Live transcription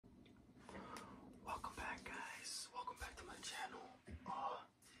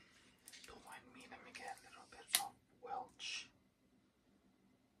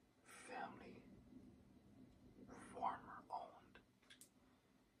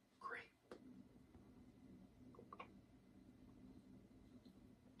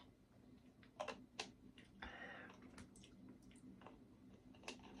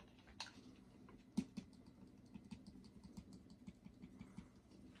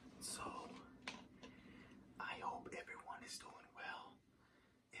everyone is doing well.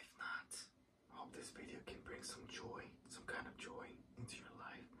 If not, I hope this video can bring some joy, some kind of joy into your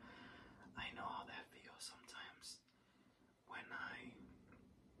life. I know how that feels sometimes when I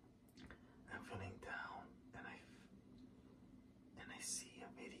am feeling down and I see a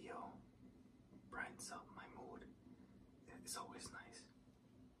video brightens up my mood. It's always nice.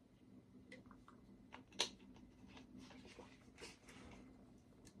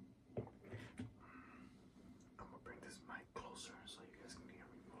 I'm gonna bring this mic closer so you guys can hear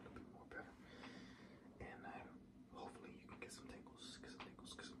me a little bit more better, and hopefully you can get some tingles,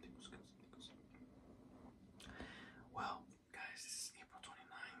 Well, guys, this is April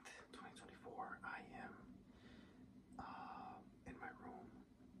 29th, 2024. I am in my room,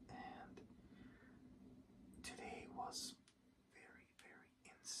 and today was very, very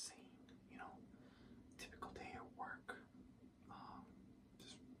insane. You know, typical day at work.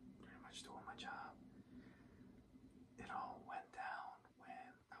 Just pretty much doing my job. It all went down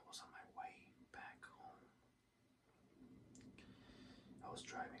when I was on my way back home. I was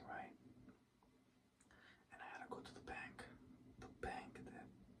driving, right? And I had to go to the bank. The bank that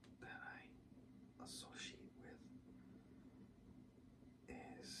I associate with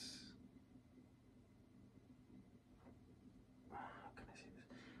is, how can I say this?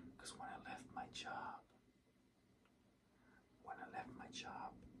 Because when I left my job,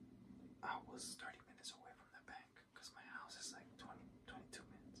 I was 30 minutes away from the bank because my house is like 22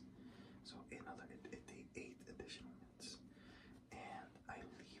 minutes. So another 8 additional minutes. And I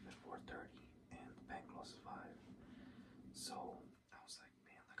leave at 4:30 and the bank closes 5. So I was like,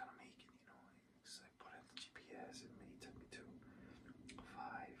 man, I'm not gonna make it, you know. So I put in the GPS and it took me to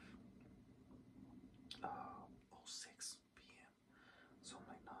 5:06 p.m. So I'm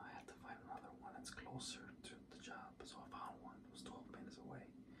like, no, I have to find another one that's closer to the job. So I found one. It was 12 minutes away.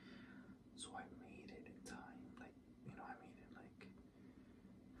 So I made it in time. Like, you know, I made it like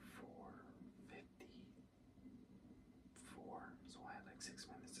 4:54. So I had like 6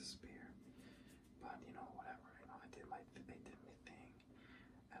 minutes to spare. But you know, whatever. You know, I did my thing.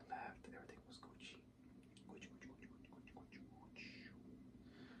 I left. Everything was Gucci.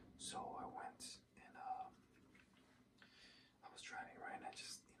 So I went and I was driving, right? And I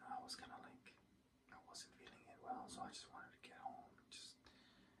just, you know, I was kind of like, I wasn't feeling it well, so I just wanted to get home, just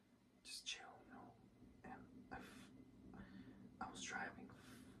chill, you know. And I was driving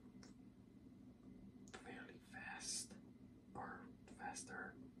fairly fast, or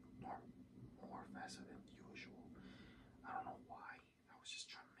faster, or more faster than usual. I don't know why. I was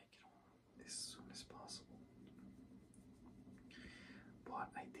just trying to make it home as soon as possible. But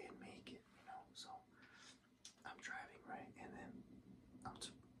I did make it, you know. So I'm driving, right, and then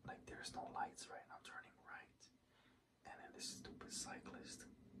like there's no lights, right? I'm turning right, and then this stupid cyclist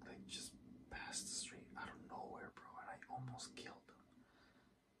like just passed the street out of nowhere, bro, and I almost killed him.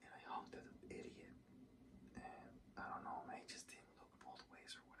 And I honked at the idiot, and I don't know, man, he just didn't look both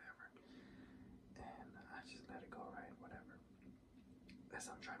ways or whatever, and I just let it go, right? Whatever.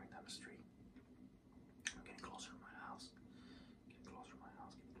 As I'm driving down the street, I'm getting closer to my house.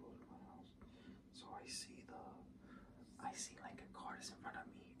 So I see like a car is in front of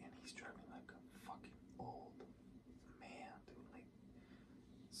me, and he's driving like a fucking old man, dude. Like,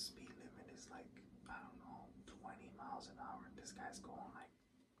 speed limit is like, I don't know, 20 miles an hour, and this guy's going like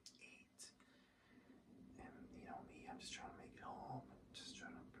 8. And you know me, I'm just trying to make it home, and just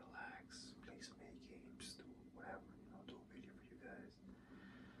trying to relax, play some video games, just do whatever, you know, do a video for you guys,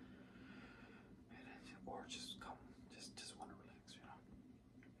 and then, or just come, just want to relax, you know.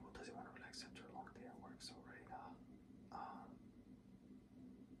 Who doesn't want to relax after a long day at work? So right now,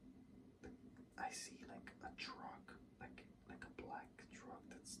 I see like a truck, like a black truck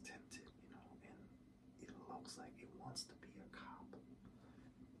that's tinted, you know, and it looks like it wants to be a cop.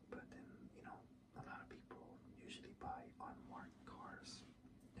 But then, you know, a lot of people usually buy unmarked cars,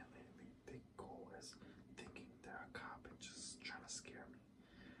 and they go as thinking they're a cop and just trying to scare me.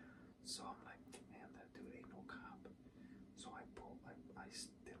 So I'm like, man, that dude ain't no cop. So I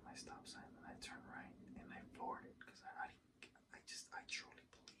did my stop sign, and I turned right, and I floored it, because I truly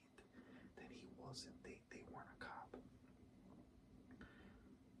believed that he wasn't, they weren't a cop.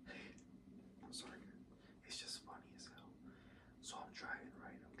 I'm sorry, it's just funny as hell. So I'm driving,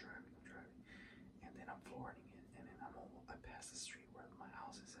 right? I'm driving, and then I'm flooring it, and then I passed the street where my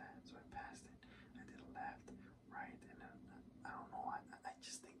house is at. So I passed it, I did a left, right, and then I don't know, I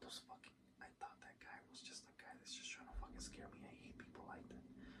just think I thought that guy was just a guy that's just trying to fucking scare me. I hate people like that,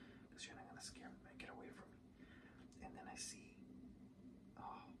 because you're not gonna scare me, man. Get away from me. And then I see,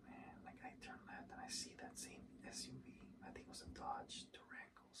 oh man, like I turn left and I see that same SUV. I think it was a Dodge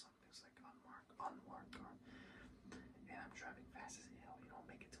Durango or something. It was like unmarked car. And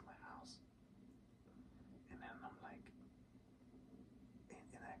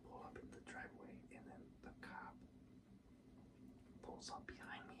pulls up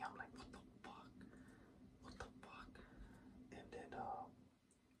behind me. I'm like, what the fuck? What the fuck? And then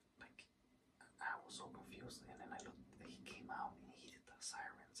like I was so confused. And then I looked. He came out and he did the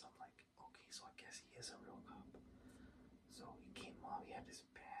sirens. I'm like, okay, so I guess he is a real cop. So he came up. He had this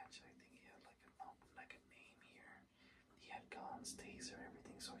badge. I think he had like a name here. He had guns, taser,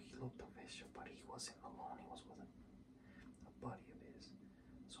 everything. So he looked official, but he wasn't alone. He was with a buddy of his.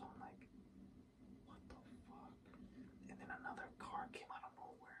 So I'm like, what the fuck? And then another car came out of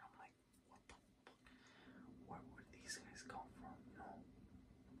nowhere. I'm like, what the fuck? Where would these guys come from? You know?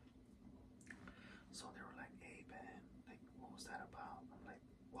 So they were like, hey man, like, what was that about? I'm like,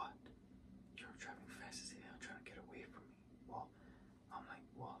 what? You're driving fast as hell, trying to get away from me. Well, I'm like,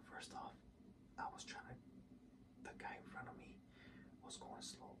 well, first off, I was trying to, the guy in front of me was going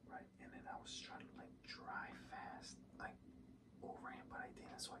slow, right? And then I was trying to like drive fast, like over him, but I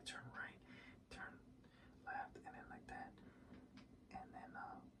didn't. So I turned right, turned left, and then like that. And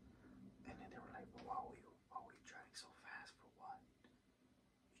then they were like, well, why were you driving so fast for what?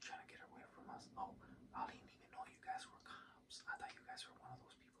 You trying to get away from us? Oh, I didn't even know you guys were cops. I thought you guys were one of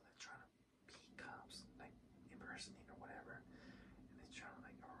those people that trying to be cops, like impersonate or whatever. And they're trying to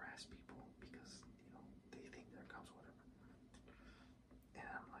like harass people because, you know, they think they're cops or whatever. And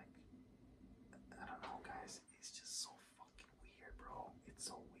I'm like, I don't know, guys. It's just so fucking weird, bro.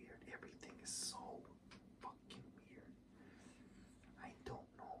 It's so weird. Everything is so fucking weird. I don't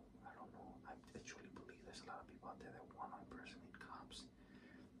know. I don't know. I truly believe there's a lot of people out there that want to impersonate cops.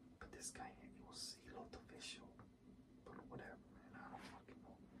 But this guy, he looked official. But whatever, man. I don't fucking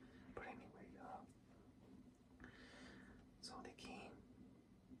know. But anyway, so they came,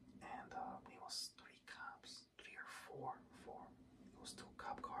 and it was three cops, three or four. It was two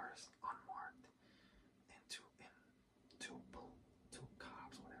cop cars, unmarked, and two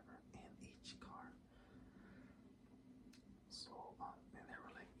cops, whatever, in each car. So and they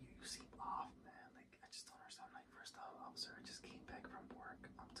were like, you seem off, man. Like, I just don't understand. Like, first off, officer, I just came back from work.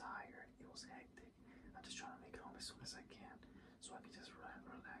 I'm tired. It was hectic. I'm just trying to make it home as soon as I can, so I can just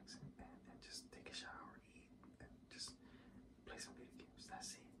relax and just take a shower, eat, and just play some video games.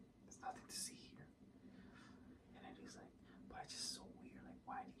 That's it. There's nothing to see here. And then he's like, but it's just so weird. Like,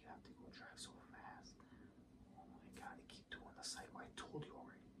 why do you have to go drive so fast? Oh my god, they keep doing the side. I told you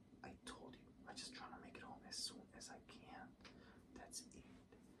already. I told you. I'm just trying to make it home as soon as I can. That's it.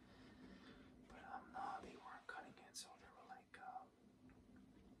 But no, they weren't cutting it. So they were like,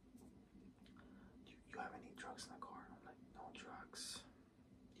 you have any drugs in the car? I'm like, no drugs.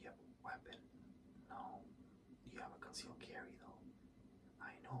 Do you have a weapon? No. Do you have a concealed carry though?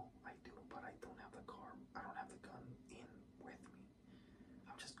 I know I do, but I don't have the car. I don't have the gun in with me.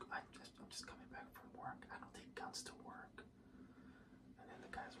 I'm just coming back from work. I don't take guns to work. And then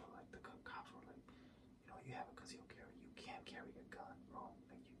the guys were like, the cops were like, you know, you have a concealed carry. You can't carry a gun, bro.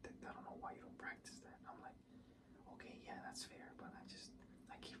 Like, I don't know why you don't practice that. I'm like, okay, yeah, that's fair, but I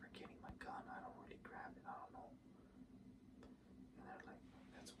keep forgetting my gun. I don't really grab it. I don't know. And they're like,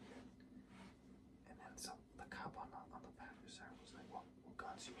 that's weird. And then the cop on the passenger side was like, what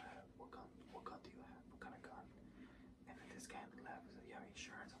guns do you have? What gun do you have? What kind of gun? And then this guy on the left was like, you have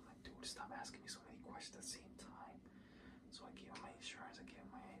insurance? I'm like, dude, stop asking me so many questions at the same time. So I gave him my insurance, I gave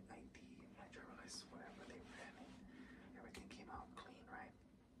him my ID, my driver license, whatever. They ran it. Everything came out clean, right?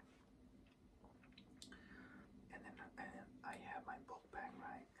 And then I had my book bag,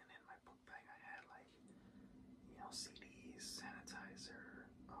 right? And in my book bag I had like, you know, CDs,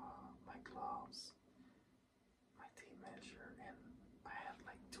 sanitizer, my gloves, my tape measure, and I had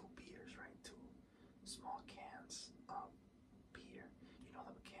like 2 beers, right? 2 small cans of beer. You know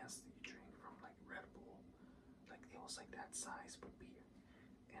the cans that you drink from like Red Bull? Like, it was like that size, but beer.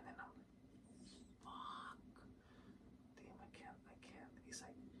 And then I'm like, fuck. Damn, I can't. He's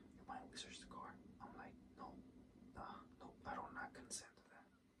like, you mind we search the car? I'm like, no, I do not consent to that.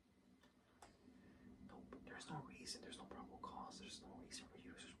 No, there's no reason, there's no probable cause, there's no reason for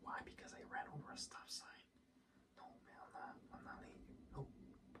you to search. Why? Because I ran over a stop sign. No, man, I'm not letting you. Nope.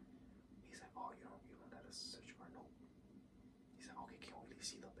 He's like, oh, you don't let us search your car? Nope. He's like, okay, can we at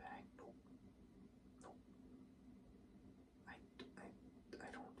least see the bag? Nope. I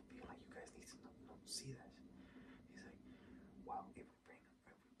don't feel like you guys need to see that. He's like, well, if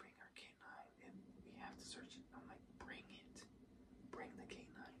we bring our K9 and we have to search it, I'm like, bring it. Bring the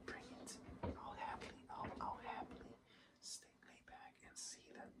K9, bring it. I'll happily stay laid back and see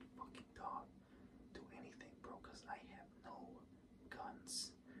that fucking dog do anything, bro, because I have no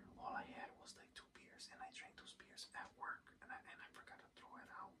guns. All I had was like 2 beers, and I drank those beers at work, and I forgot to throw it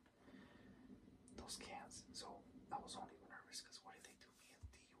out. Those cans. So I was only nervous because what if they do me a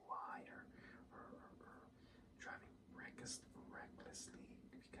DUI or driving reckless recklessly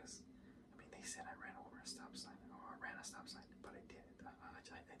because I mean they said I ran over a stop sign or I ran a stop sign, but I didn't.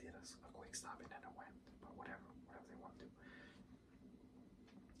 I did a quick stop and then I went. But whatever they want to do.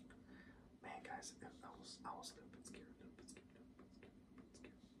 Man, guys, I was a little bit scared,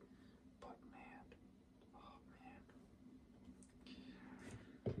 But man, oh man.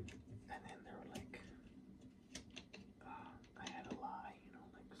 And then they were like, I had a lie, you know,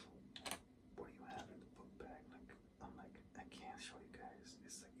 like, so what do you have in the book bag? Like, I'm like, I can't show you guys.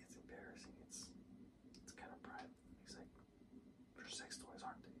 It's like, it's embarrassing. It's kind of private. He's like, they're sex toys,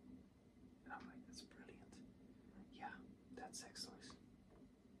 aren't they? And I'm like, that's brilliant. Yeah, that's sex toys.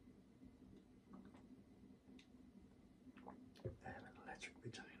 I have an electric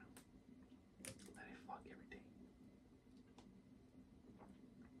vagina that I fuck every day.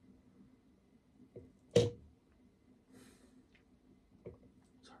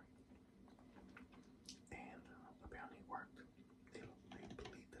 Sorry. And apparently it worked. They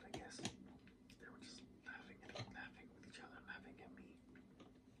believed it, I guess. They were just laughing with each other, laughing at me.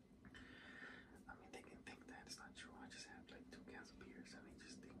 I mean, they can think that it's not true. I just had like 2 cans of beers, and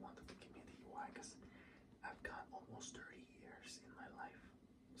they wanted to give me the DUI because I've got almost 30 years in my life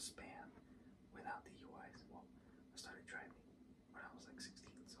span without DUIs. Well, I started driving when I was like 16,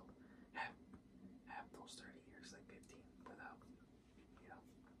 so half those 30 years, like 15, without, you know,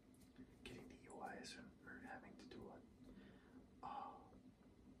 getting DUIs or having to do a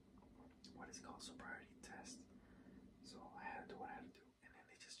what is it called, sobriety test. So I had to do what I had to do, and then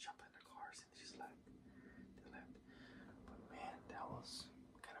they just jumped in their cars and they just left. They left. But man, that was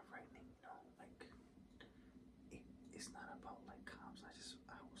kind of frightening, you know. Like it's not about like cops. I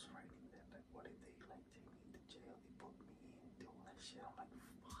was frightening them. Like, what if they like take me to jail? They put me in, do all that shit. I'm like,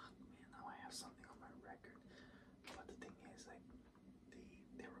 fuck, man. Now I have something on my record. But the thing is, like,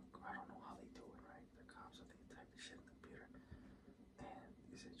 they were, I don't know how they do it, right? The cops, so they type the shit in the computer, and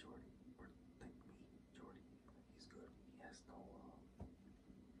they said Jordy, or like me, Jordy, he's good. He has no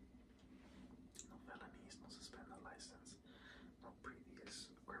felonies, no suspended license, no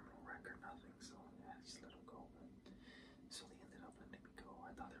previous criminal record, nothing. So yeah, just let him go. So they ended up letting me go.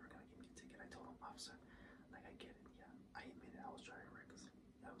 I thought they were gonna give me a ticket. I told them, officer, like, I get it. Yeah, I admit it. I was driving recklessly.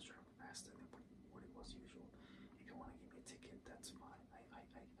 I was driving faster than what it was usual. If you want to give me a ticket, that's fine.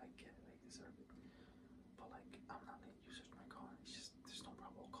 I get it. I deserve it. But like, I'm not letting you search my car. It's just there's no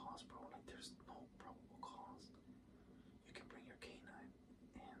probable cause, bro. Like, there's no probable cause. You can bring your canine,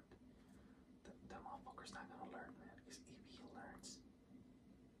 and the motherfucker's not gonna learn, man. Because if he learns,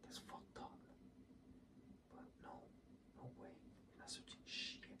 that's fucked up. But no way. You're not searching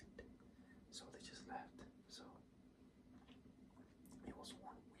shit. So they just left. So it was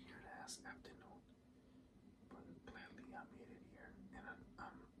one weird ass afternoon. But gladly I made it here, and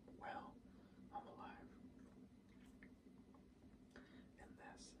I'm well. I'm alive. And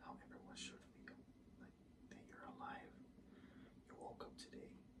that's how everyone should feel. Like, that you're alive. You woke up today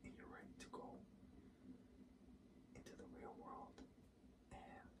and you're ready to go into the real world.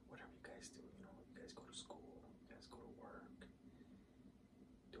 And whatever you guys do, you know, you guys go to school, you guys go to work,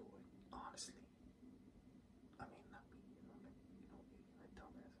 do it honestly. I mean, not me, you know, like, my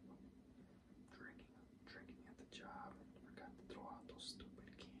dumbass, drinking at the job and forgot to throw out those stupid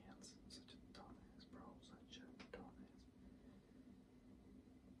cans. Such a dumbass, bro. Such a dumbass.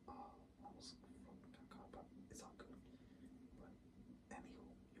 I was fucking caught, but it's all good. But anywho,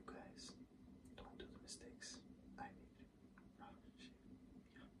 you guys don't do the mistakes I made. Oh shit.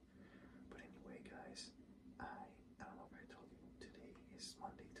 Yeah. But anyway, guys, I don't know if I told you, today is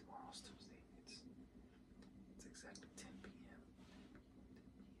Monday, tomorrow's Tuesday. It's exactly 10 p.m. 10 p.m.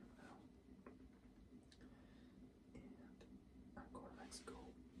 now. And I'm going to Mexico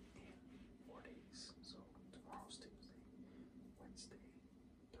in 4 days. So tomorrow's Tuesday, Wednesday,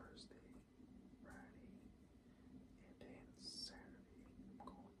 Thursday, Friday, and then Saturday I'm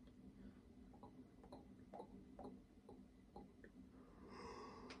going.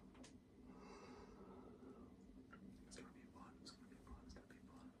 It's gonna be fun. It's gonna be fun.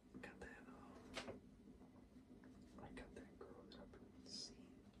 Got that. I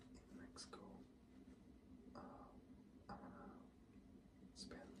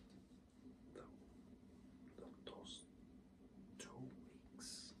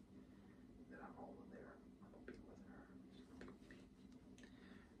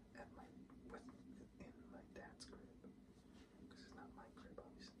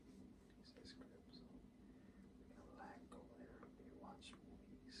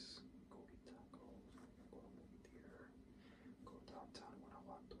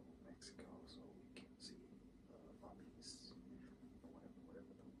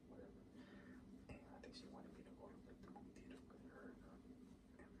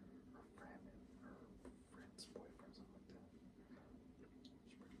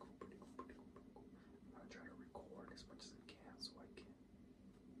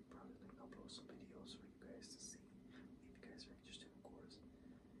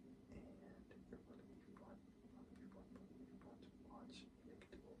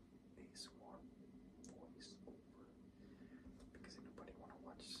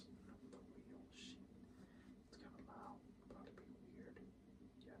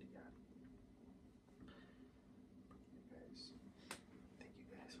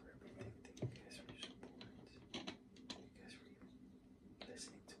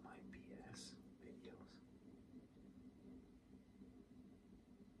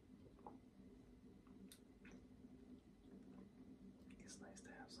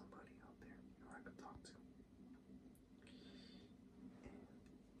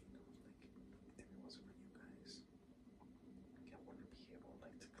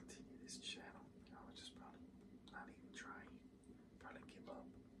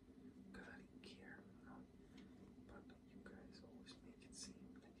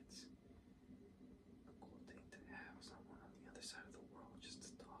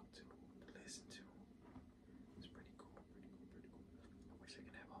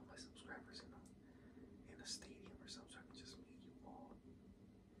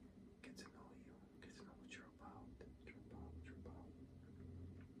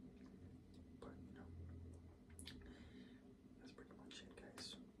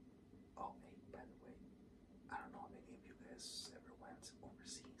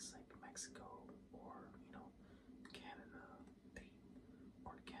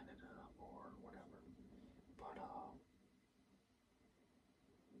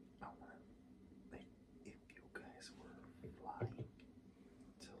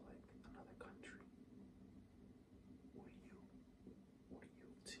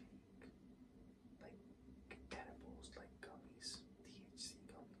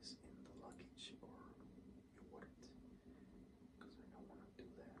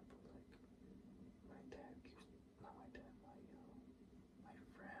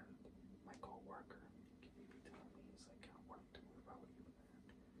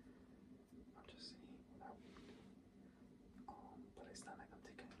just saying, without weed. But it's not like I'm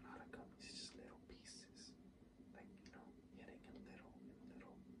taking a lot of gummies, it's just little pieces. Like, you know, hitting in little,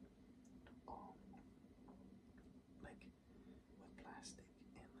 like with plastic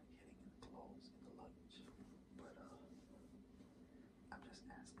and like hitting in clothes in the luggage. But I'm just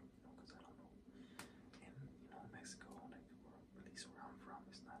asking, you know, because I don't know. And you know, Mexico, like, or at least where I'm from,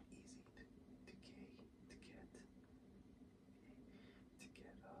 it's not easy to get you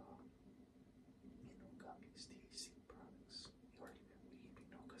know, gummies, THC products, or even weed, you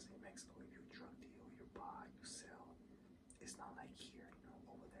know, because in Mexico, if you drug deal, you buy, you sell. It's not like here, you know,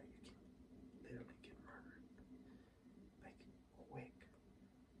 over there you can literally get murdered, like quick.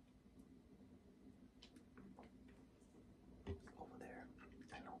 Over there,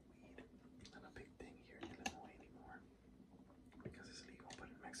 I know weed not a big thing here in Illinois anymore because it's legal, but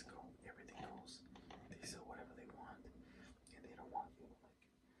in Mexico, everything goes. They sell whatever they want, and they don't want you like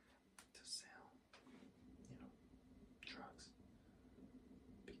to sell, you know, drugs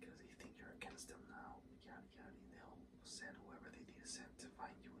because they think you're against them now. Yada yada. They'll send whoever they need to send to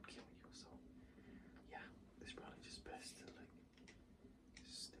find you and kill you. So yeah, it's probably just best to like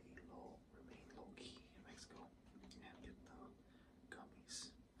stay low, remain low key in Mexico, and get the gummies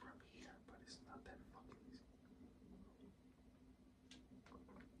from here. But it's not that fucking easy.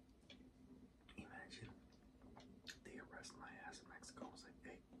 Imagine they arrest my ass in Mexico. I was like,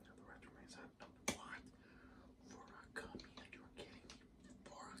 hey, you know, the rest remains out. What? For a gummy? You're kidding me?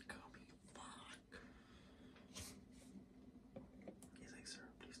 For a gummy? Fuck. He's like, sir,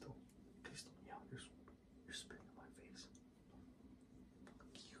 please don't yell. You're spitting in my face.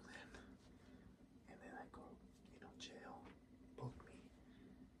 Fuck you then. And then I go, you know, jail, book me,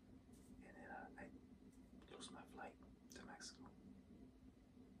 and then I lose my flight to Mexico.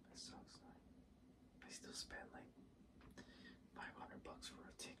 That sucks, man. I still spent like $500 for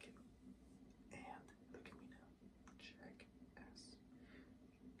a ticket, and look at me now, check ass.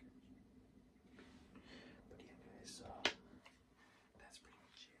 But yeah, guys, that's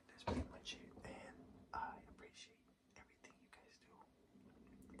pretty much it. And I appreciate everything you guys do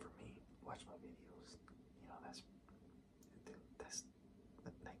for me. Watch my videos. You know, that's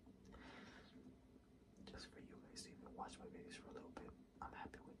like just for you guys to even watch my videos for